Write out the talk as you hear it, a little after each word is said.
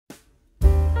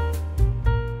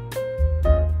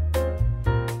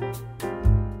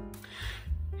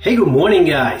Hey, good morning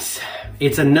guys.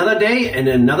 It's another day and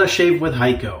another shave with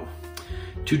Heiko.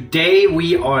 Today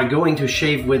we are going to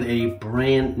shave with a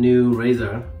brand new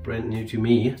razor, brand new to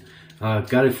me.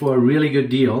 Got it for a really good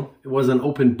deal. It was an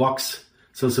open box,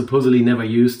 so supposedly never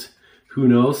used. Who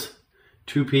knows?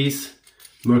 Two-piece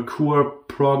Merkur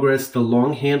Progress, the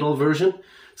long handle version.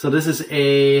 So this is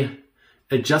a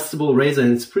adjustable razor,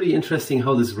 and it's pretty interesting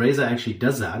how this razor actually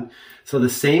does that. So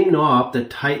the same knob that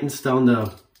tightens down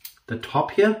the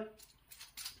top here,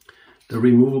 the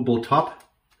removable top,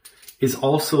 is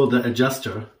also the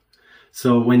adjuster.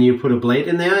 So when you put a blade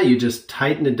in there, you just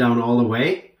tighten it down all the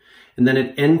way, and then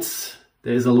it ends,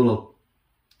 there's a little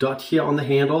dot here on the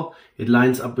handle. It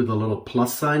lines up with a little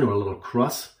plus sign or a little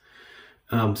cross.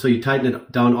 So you tighten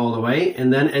it down all the way,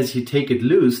 and then as you take it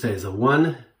loose, there's a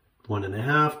 1,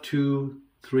 1.5, 2,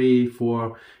 3,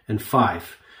 4, and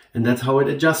 5. And that's how it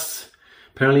adjusts.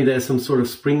 Apparently there's some sort of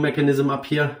spring mechanism up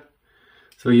here.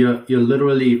 So you're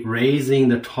literally raising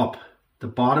the top. The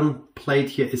bottom plate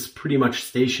here is pretty much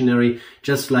stationary,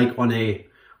 just like on a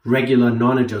regular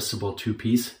non-adjustable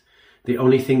two-piece. The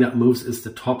only thing that moves is the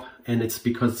top, and it's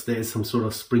because there is some sort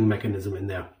of spring mechanism in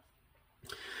there.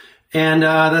 And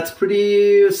that's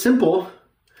pretty simple.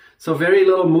 So very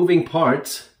little moving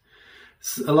parts.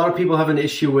 A lot of people have an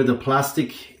issue with the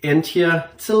plastic end here.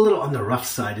 It's a little on the rough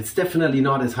side. It's definitely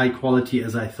not as high quality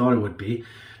as I thought it would be.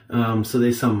 So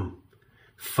there's some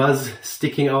fuzz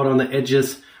sticking out on the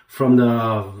edges from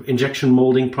the injection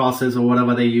molding process or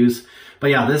whatever they use.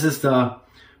 But yeah, this is the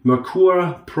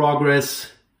Merkur Progress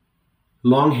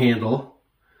long handle.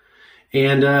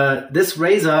 And this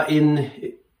razor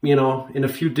in a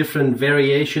few different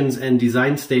variations and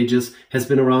design stages has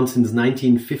been around since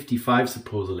 1955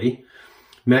 supposedly.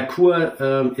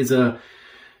 Merkur is a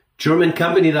German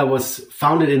company that was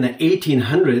founded in the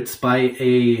 1800s by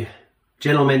a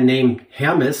gentleman named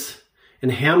Hermes.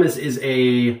 And Hermes is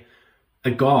a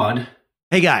god.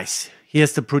 Hey guys,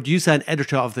 here's the producer and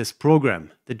editor of this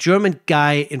program. The German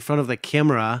guy in front of the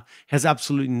camera has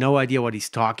absolutely no idea what he's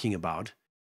talking about.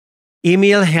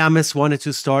 Emil Hermes wanted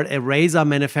to start a razor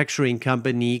manufacturing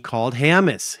company called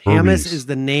Hermes. Hermes is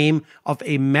the name of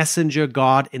a messenger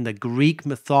god in the Greek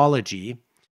mythology.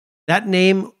 That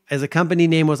name as a company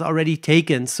name was already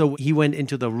taken, so he went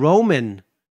into the Roman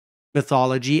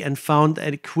mythology and found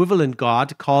an equivalent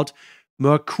god called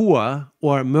Merkur,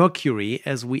 or Mercury,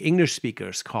 as we English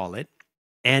speakers call it,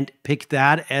 and picked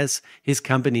that as his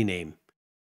company name.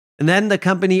 And then the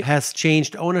company has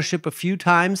changed ownership a few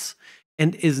times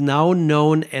and is now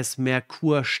known as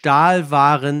Merkur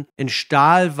Stahlwaren, and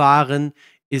Stahlwaren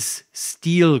is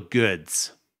steel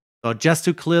goods. So just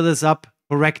to clear this up,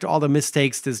 correct all the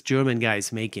mistakes this German guy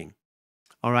is making.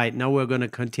 All right, now we're going to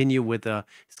continue with the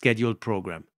scheduled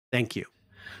program. Thank you.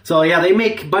 So yeah, they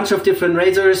make a bunch of different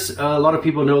razors. A lot of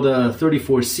people know the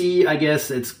 34C, I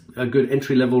guess. It's a good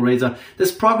entry-level razor.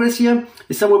 This Progress here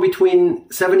is somewhere between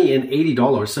 $70 and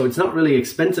 $80, so it's not really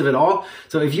expensive at all.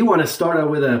 So if you want to start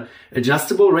out with an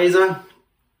adjustable razor,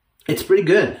 it's pretty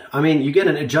good. I mean, you get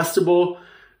an adjustable,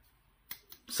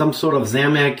 some sort of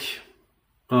Zamac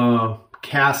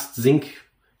cast zinc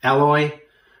alloy.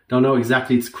 Don't know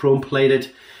exactly, it's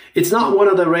chrome-plated. It's not one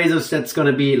of the razors that's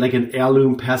going to be like an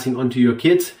heirloom passing on to your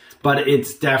kids, but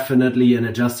it's definitely an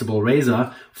adjustable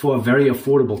razor for a very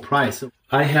affordable price.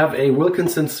 I have a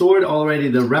Wilkinson sword, already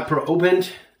the wrapper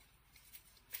opened.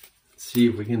 Let's see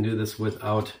if we can do this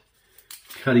without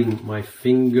cutting my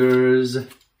fingers.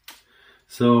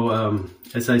 So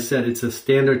as I said, it's a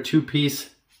standard two-piece.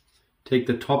 Take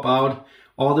the top out.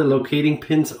 All the locating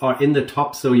pins are in the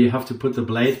top, so you have to put the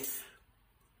blade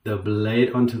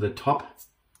onto the top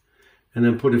and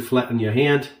then put it flat in your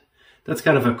hand. That's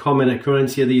kind of a common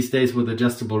occurrence here these days with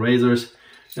adjustable razors.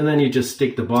 And then you just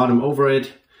stick the bottom over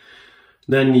it.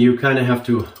 Then you kind of have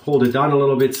to hold it down a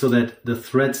little bit so that the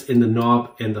threads in the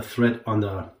knob and the thread on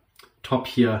the top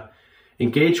here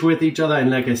engage with each other. And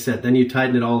like I said, then you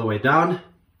tighten it all the way down.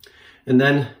 And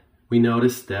then we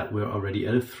notice that we're already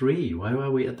at a 3. Why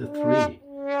are we at the 3?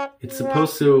 It's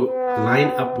supposed to line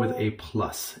up with a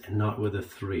plus and not with a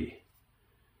 3.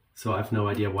 So I have no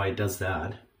idea why it does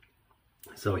that.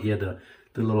 So here the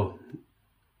little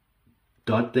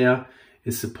dot there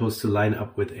is supposed to line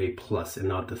up with a plus and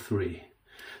not the 3.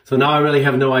 So now I really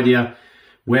have no idea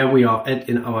where we are at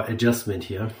in our adjustment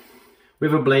here. We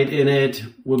have a blade in it.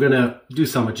 We're gonna do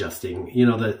some adjusting. You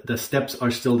know, the steps are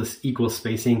still this equal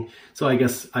spacing. So I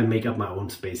guess I make up my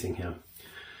own spacing here.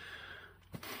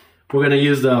 We're gonna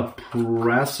use the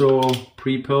Prasso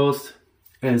pre-post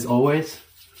as always,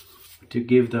 to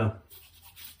give the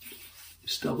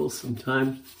stubble some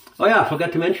time. Oh yeah, I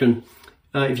forgot to mention,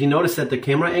 if you notice that the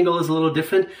camera angle is a little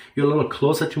different, you're a little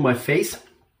closer to my face.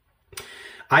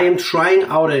 I am trying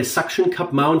out a suction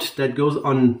cup mount that goes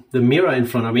on the mirror in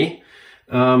front of me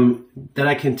that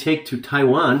I can take to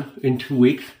Taiwan in 2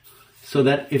 weeks, so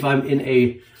that if I'm in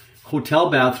a hotel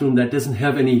bathroom that doesn't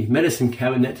have any medicine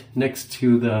cabinet next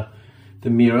to the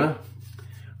mirror,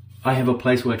 I have a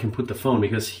place where I can put the phone,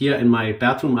 because here in my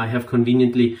bathroom I have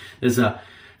conveniently, there's a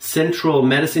central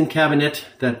medicine cabinet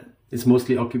that is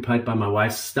mostly occupied by my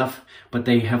wife's stuff, but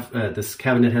they have, this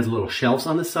cabinet has little shelves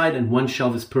on the side, and one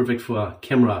shelf is perfect for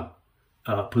camera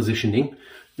positioning.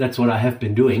 That's what I have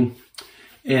been doing.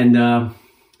 And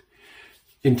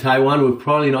in Taiwan we're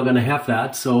probably not going to have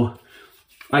that, so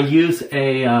I use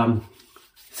a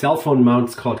cell phone mount.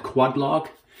 It's called Quad Lock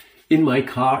in my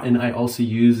car, and I also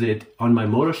use it on my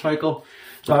motorcycle.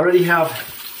 So I already have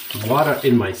water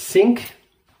in my sink.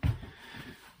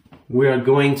 We are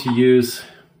going to use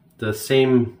the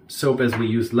same soap as we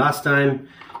used last time.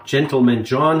 Gentleman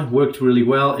John worked really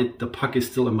well. The puck is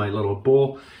still in my little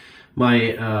bowl.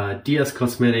 My DS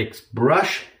Cosmetics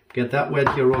brush, get that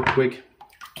wet here real quick.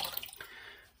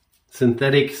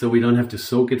 Synthetic, so we don't have to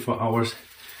soak it for hours.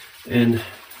 And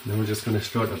then we're just going to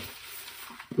start up.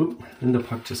 Oop, and the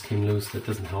puck just came loose. That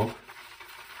doesn't help.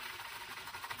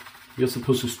 You're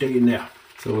supposed to stay in there.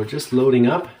 So we're just loading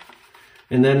up,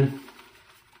 and then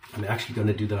I'm actually going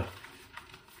to do the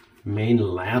main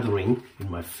lathering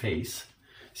in my face.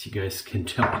 As you guys can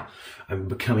tell, I'm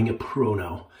becoming a pro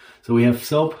now. So we have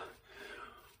soap.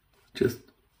 Just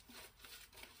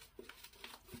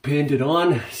paint it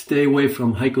on. Stay away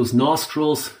from Heiko's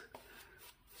nostrils.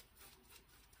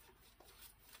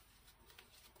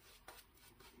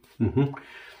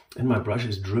 And my brush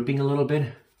is dripping a little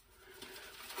bit.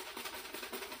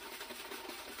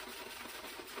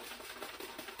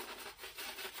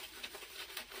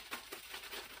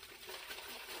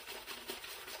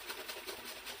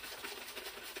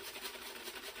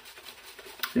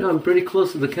 Yeah, I'm pretty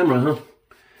close to the camera, huh?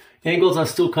 Angles are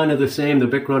still kind of the same. The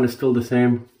background is still the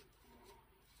same.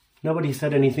 Nobody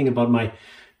said anything about my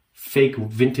fake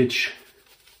vintage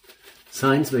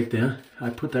signs back there. I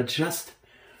put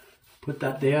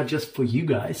that there just for you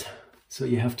guys, so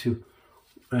you have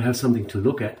something to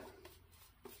look at.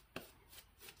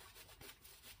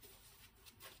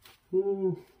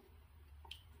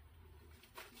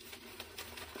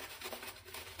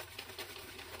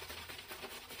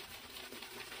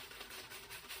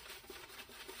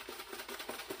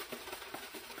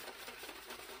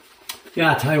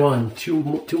 Yeah, Taiwan,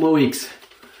 two more weeks.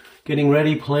 Getting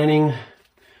ready, planning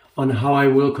on how I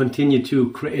will continue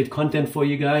to create content for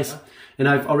you guys. And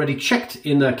I've already checked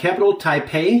in the capital,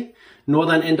 Taipei,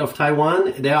 northern end of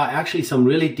Taiwan. There are actually some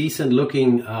really decent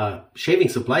looking shaving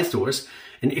supply stores.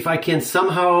 And if I can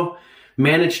somehow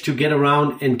manage to get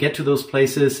around and get to those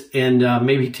places, and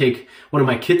maybe take one of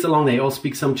my kids along, they all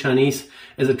speak some Chinese,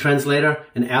 as a translator,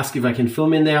 and ask if I can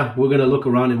film in there, we're gonna look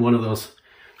around in one of those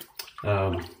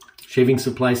shaving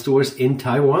supply stores in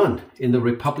Taiwan, in the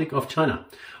Republic of China.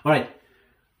 All right,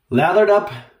 lathered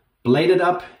up, bladed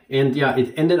up, and yeah,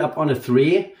 it ended up on a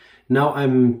 3. Now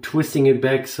I'm twisting it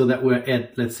back so that we're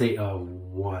at, let's say, a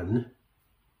 1,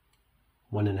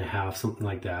 1.5, something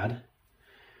like that.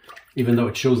 Even though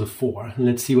it shows a 4.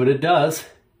 Let's see what it does.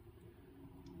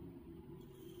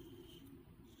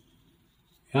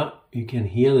 Yeah, you can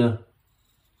hear the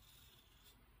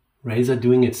razor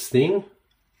doing its thing.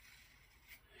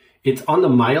 It's on the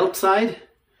mild side,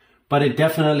 but it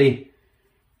definitely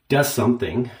does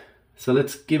something. So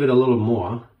let's give it a little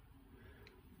more.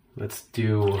 Let's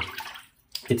do,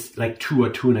 it's like 2 or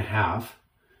 2.5.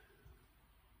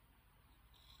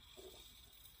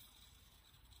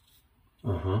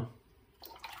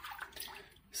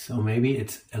 So maybe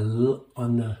it's a little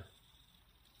on the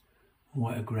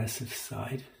more aggressive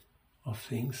side of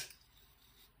things.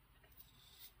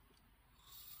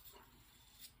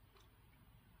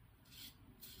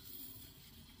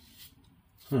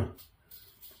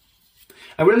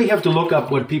 I really have to look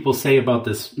up what people say about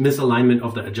this misalignment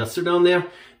of the adjuster down there,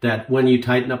 that when you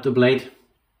tighten up the blade,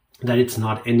 that it's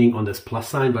not ending on this plus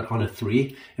sign, but on a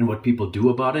 3, and what people do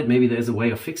about it. Maybe there's a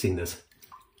way of fixing this.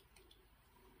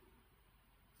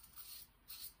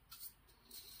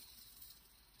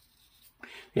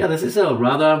 Yeah, this is a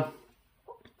rather,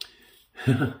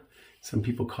 some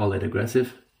people call it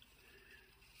aggressive,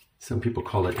 some people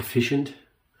call it efficient.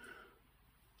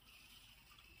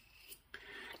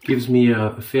 Gives me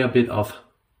a fair bit of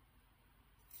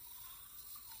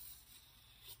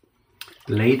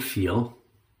blade feel.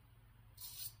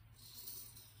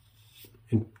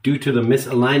 And due to the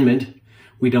misalignment,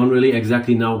 we don't really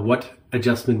exactly know what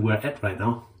adjustment we're at right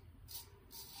now.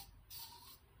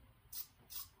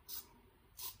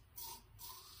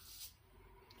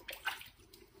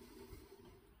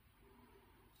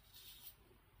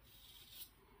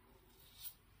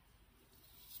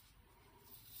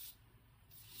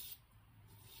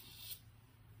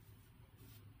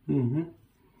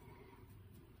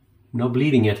 No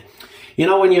bleeding yet. You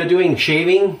know, when you're doing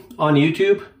shaving on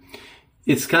YouTube,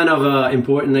 it's kind of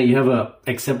important that you have a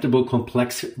acceptable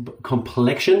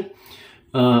complexion.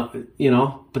 You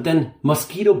know, but then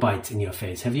mosquito bites in your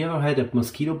face. Have you ever had a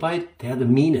mosquito bite? They're the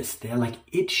meanest. They're like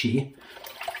itchy.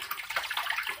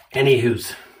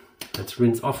 Anywho's, let's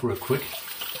rinse off real quick.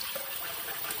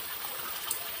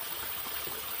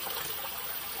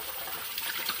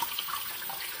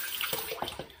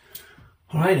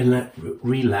 All right, and let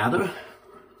re-lather.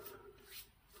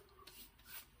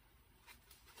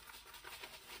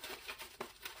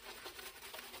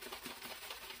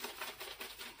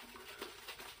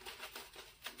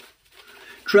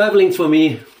 Traveling for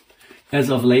me, as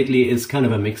of lately, is kind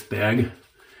of a mixed bag.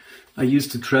 I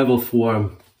used to travel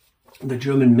for the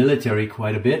German military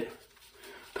quite a bit,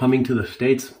 coming to the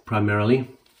States primarily,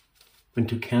 and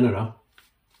to Canada.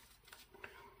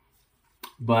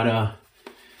 But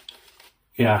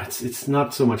yeah, it's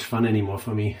not so much fun anymore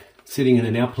for me. Sitting in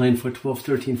an airplane for 12,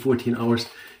 13, 14 hours,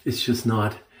 it's just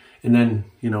not. And then,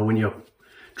 you know, when you're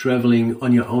traveling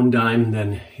on your own dime,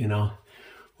 then, you know,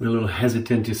 we're a little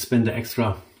hesitant to spend the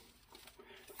extra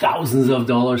thousands of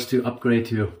dollars to upgrade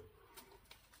to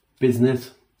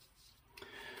business.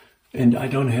 And I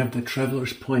don't have the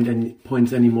traveler's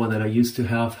points anymore that I used to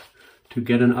have to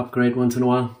get an upgrade once in a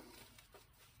while.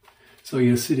 So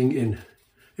you're sitting in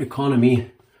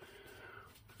economy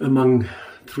among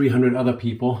 300 other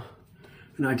people,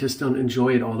 and I just don't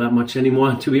enjoy it all that much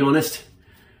anymore, to be honest.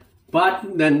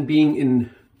 But then being in,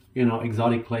 you know,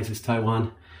 exotic places,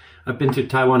 Taiwan. I've been to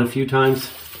Taiwan a few times,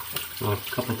 well, a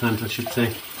couple times I should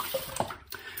say.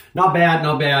 Not bad,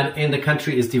 not bad. And the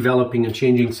country is developing and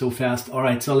changing so fast. All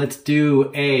right, so let's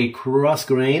do a cross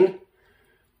grain.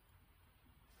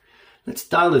 Let's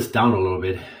dial this down a little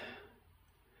bit.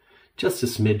 Just a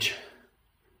smidge.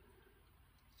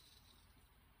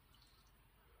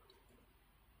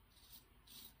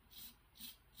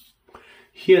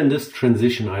 Here in this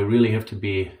transition, I really have to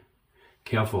be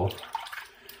careful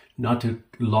not to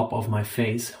lop off my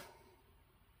face.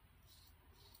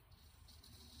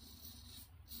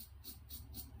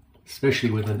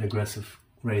 Especially with an aggressive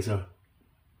razor.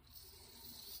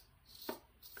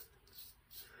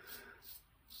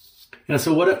 Yeah,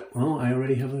 so oh, I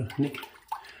already have a nick.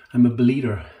 I'm a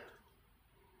bleeder.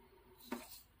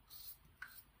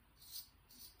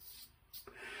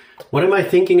 What am I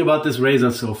thinking about this razor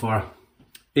so far?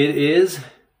 It is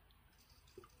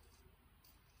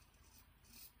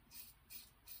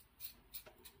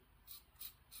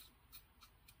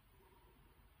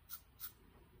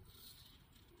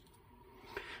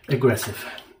aggressive,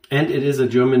 and it is a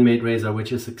German-made razor,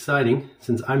 which is exciting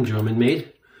since I'm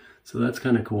German-made, so that's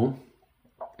kind of cool.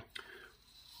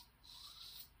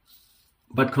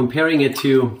 But comparing it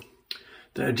to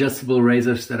the adjustable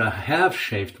razors that I have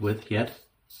shaved with yet,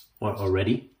 or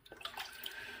already,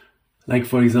 like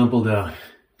for example the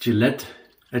Gillette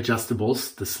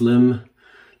adjustables, the Slim,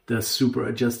 the Super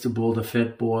adjustable, the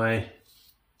Fat Boy,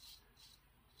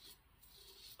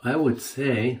 I would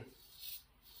say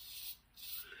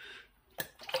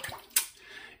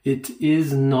it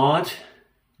is not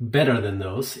better than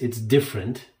those. It's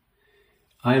different.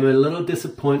 I'm a little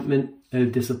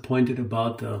disappointed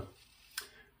about the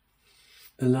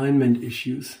alignment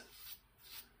issues.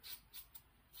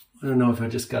 I don't know if I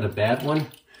just got a bad one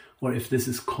or if this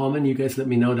is common. You guys let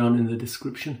me know down in the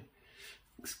description.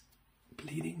 It's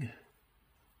bleeding.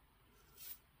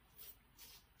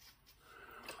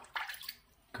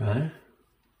 Okay.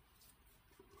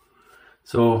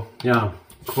 So yeah,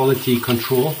 quality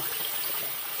control.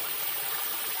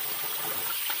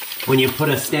 When you put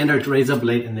a standard razor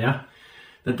blade in there,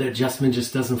 that the adjustment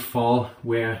just doesn't fall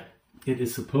where it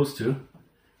is supposed to.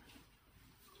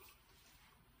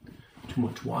 Too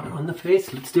much water on the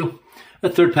face. Let's do a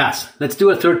third pass. Let's do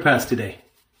a third pass today.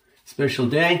 Special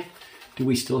day. Do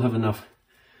we still have enough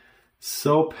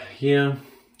soap here?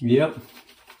 Yep.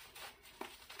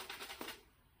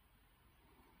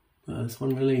 This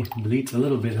one really bleeds a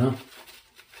little bit, huh?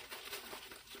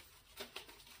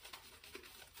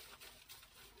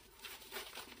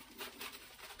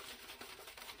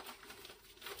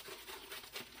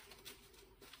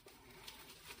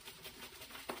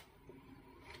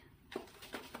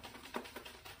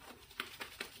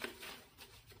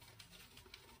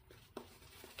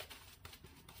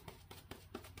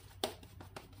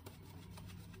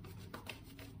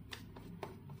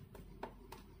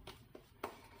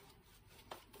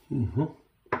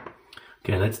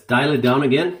 Okay, let's dial it down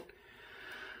again.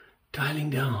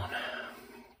 Dialing down.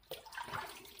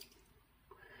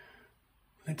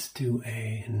 Let's do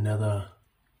another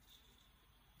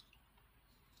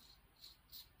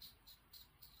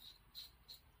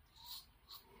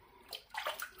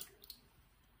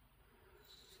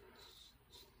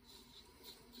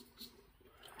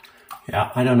Yeah,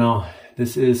 I don't know.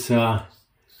 This is a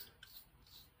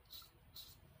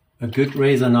good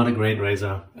razor, not a great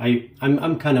razor.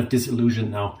 I'm kind of disillusioned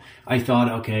now. I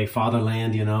thought, okay,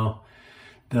 Fatherland, you know,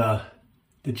 the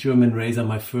German razor,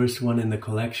 my first one in the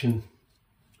collection.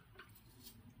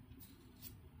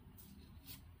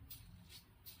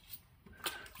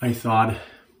 I thought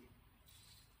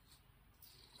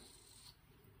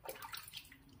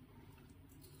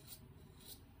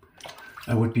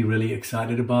I would be really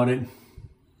excited about it.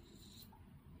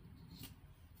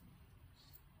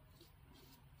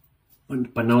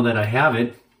 But now that I have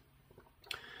it,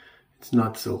 it's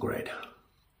not so great.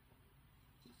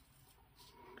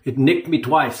 It nicked me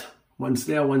twice. Once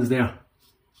there, once there.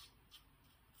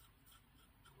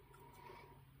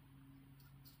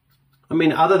 I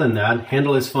mean, other than that,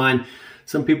 handle is fine.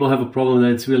 Some people have a problem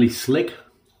that it's really slick.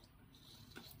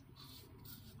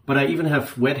 But I even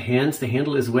have wet hands. The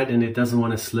handle is wet and it doesn't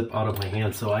want to slip out of my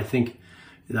hand. So I think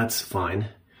that's fine.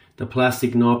 The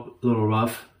plastic knob, a little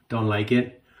rough. Don't like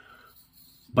it.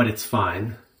 But it's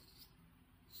fine.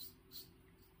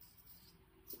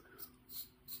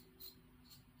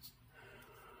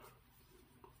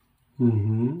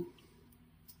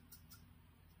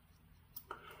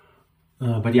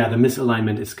 But yeah, the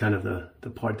misalignment is kind of the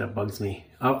part that bugs me.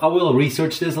 I will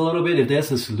research this a little bit. If there's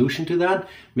a solution to that,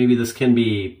 maybe this can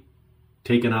be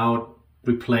taken out,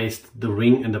 replaced, the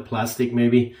ring and the plastic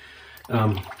maybe.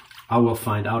 I will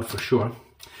find out for sure.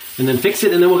 And then fix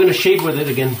it, and then we're going to shave with it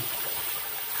again.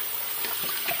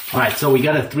 All right, so we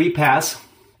got a 3-pass.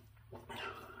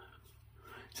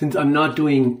 Since I'm not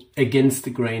doing against the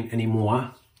grain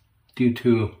anymore due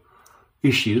to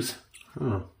issues.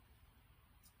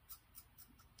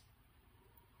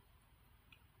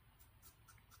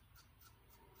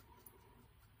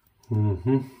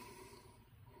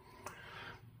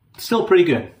 Still pretty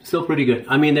good. Still pretty good.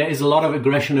 I mean, there is a lot of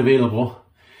aggression available.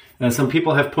 Some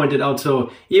people have pointed out,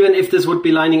 so even if this would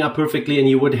be lining up perfectly and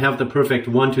you would have the perfect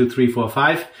 1, 2, 3, 4,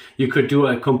 5, you could do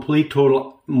a complete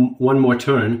total one more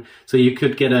turn. So you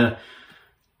could get a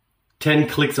 10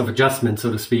 clicks of adjustment,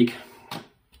 so to speak.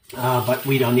 But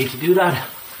we don't need to do that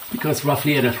because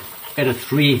roughly at a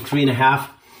 3.5,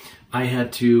 I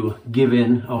had to give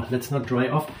in. Oh, let's not dry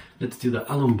off. Let's do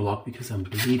the alum block because I'm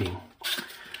bleeding.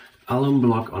 Alum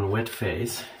block on wet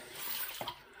face.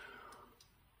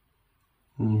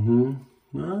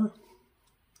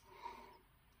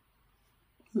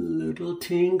 Little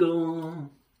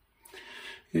tingle.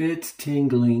 It's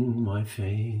tingling my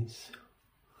face.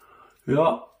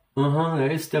 Yeah,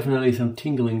 there is definitely some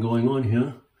tingling going on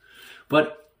here.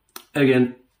 But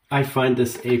again, I find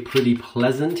this a pretty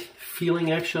pleasant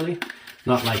feeling actually.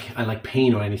 Not like I like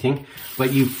pain or anything,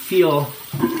 but you feel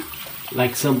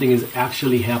like something is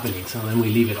actually happening. So then we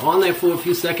leave it on there for a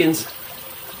few seconds.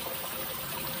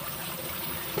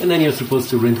 And then you're supposed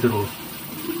to rinse it off.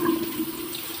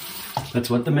 That's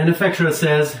what the manufacturer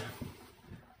says.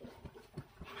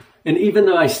 And even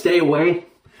though I stay away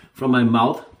from my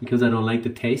mouth because I don't like the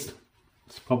taste,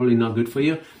 it's probably not good for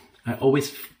you, I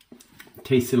always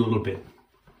taste it a little bit.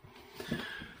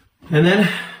 And then,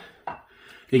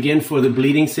 again for the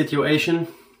bleeding situation,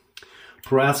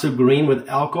 Proraso green with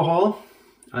alcohol.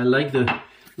 I like the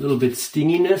little bit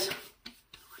stinginess.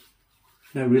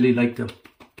 I really like the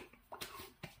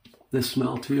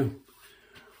smell too.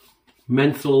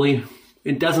 Mentally,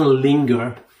 it doesn't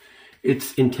linger.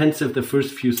 It's intensive the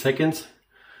first few seconds,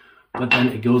 but then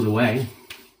it goes away.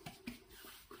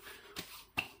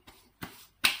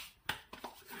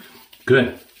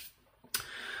 Good.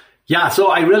 Yeah, so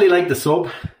I really like the soap.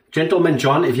 Gentleman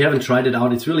John, if you haven't tried it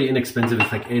out, it's really inexpensive.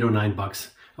 It's like $8 or $9,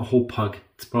 a whole pug.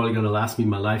 It's probably gonna last me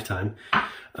my lifetime.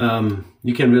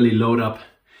 You can really load up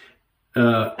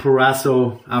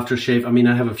Proraso aftershave. I mean,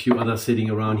 I have a few others sitting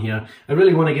around here. I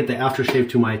really want to get the aftershave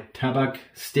to my tabak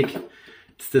stick.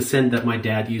 It's the scent that my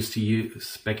dad used to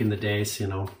use back in the days, you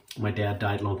know. My dad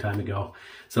died a long time ago.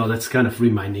 So that's kind of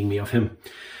reminding me of him.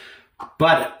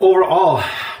 But overall,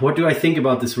 what do I think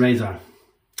about this razor?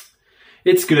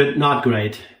 It's good, not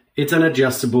great. It's an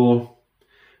adjustable,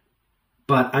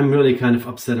 but I'm really kind of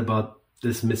upset about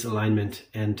this misalignment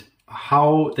and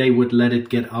how they would let it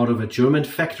get out of a German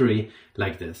factory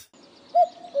like this.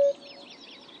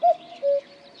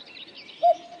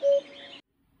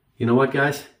 You know what,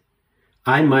 guys?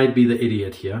 I might be the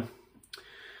idiot here.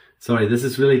 Sorry, this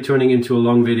is really turning into a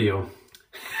long video.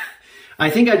 I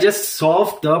think I just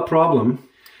solved the problem.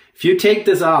 If you take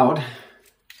this out,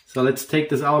 so let's take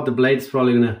this out. The blade's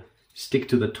probably gonna stick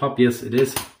to the top. Yes, it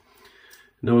is.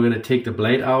 Now we're gonna take the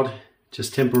blade out,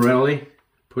 just temporarily.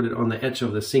 Put it on the edge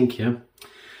of the sink here.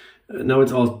 Now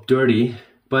it's all dirty,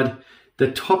 but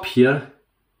the top here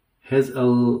has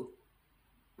a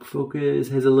focus,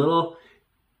 has a little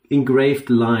engraved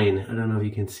line. I don't know if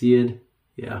you can see it.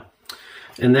 Yeah.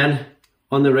 And then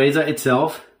on the razor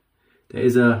itself, there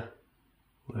is a,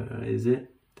 where is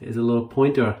it? There's a little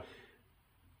pointer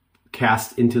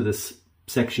cast into this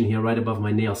section here right above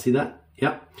my nail. See that?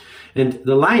 Yeah. And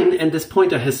the line and this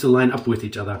pointer has to line up with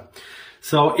each other.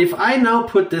 So if I now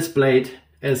put this blade,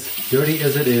 as dirty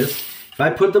as it is, if I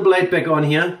put the blade back on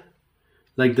here,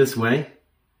 like this way,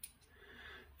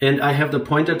 and I have the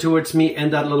pointer towards me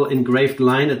and that little engraved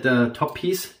line at the top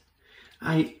piece,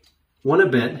 I want to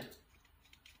bet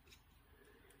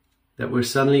that we're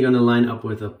suddenly going to line up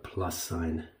with a plus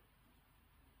sign.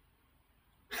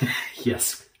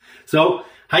 Yes. So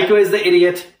Heiko is the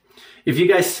idiot. If you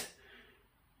guys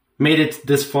made it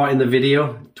this far in the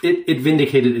video, it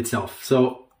vindicated itself.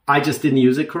 So I just didn't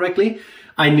use it correctly.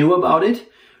 I knew about it,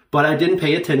 but I didn't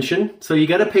pay attention. So you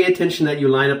got to pay attention that you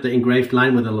line up the engraved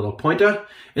line with a little pointer,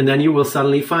 and then you will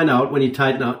suddenly find out when you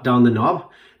tighten down the knob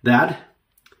that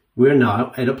we're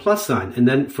now at a plus sign. And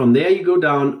then from there you go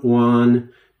down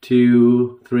 1,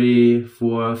 2, 3,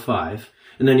 4, 5.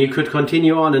 And then you could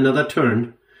continue on another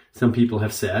turn, some people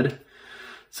have said.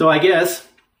 So I guess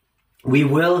we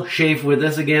will shave with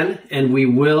this again, and we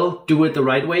will do it the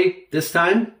right way this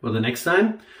time, or the next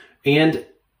time. And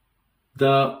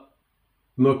the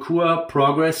Merkur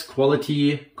Progress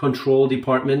Quality Control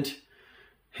Department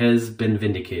has been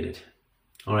vindicated.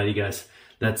 Alrighty guys,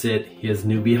 that's it. Here's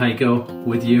newbie Heiko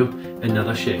with you.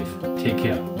 Another shave. Take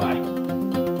care. Bye.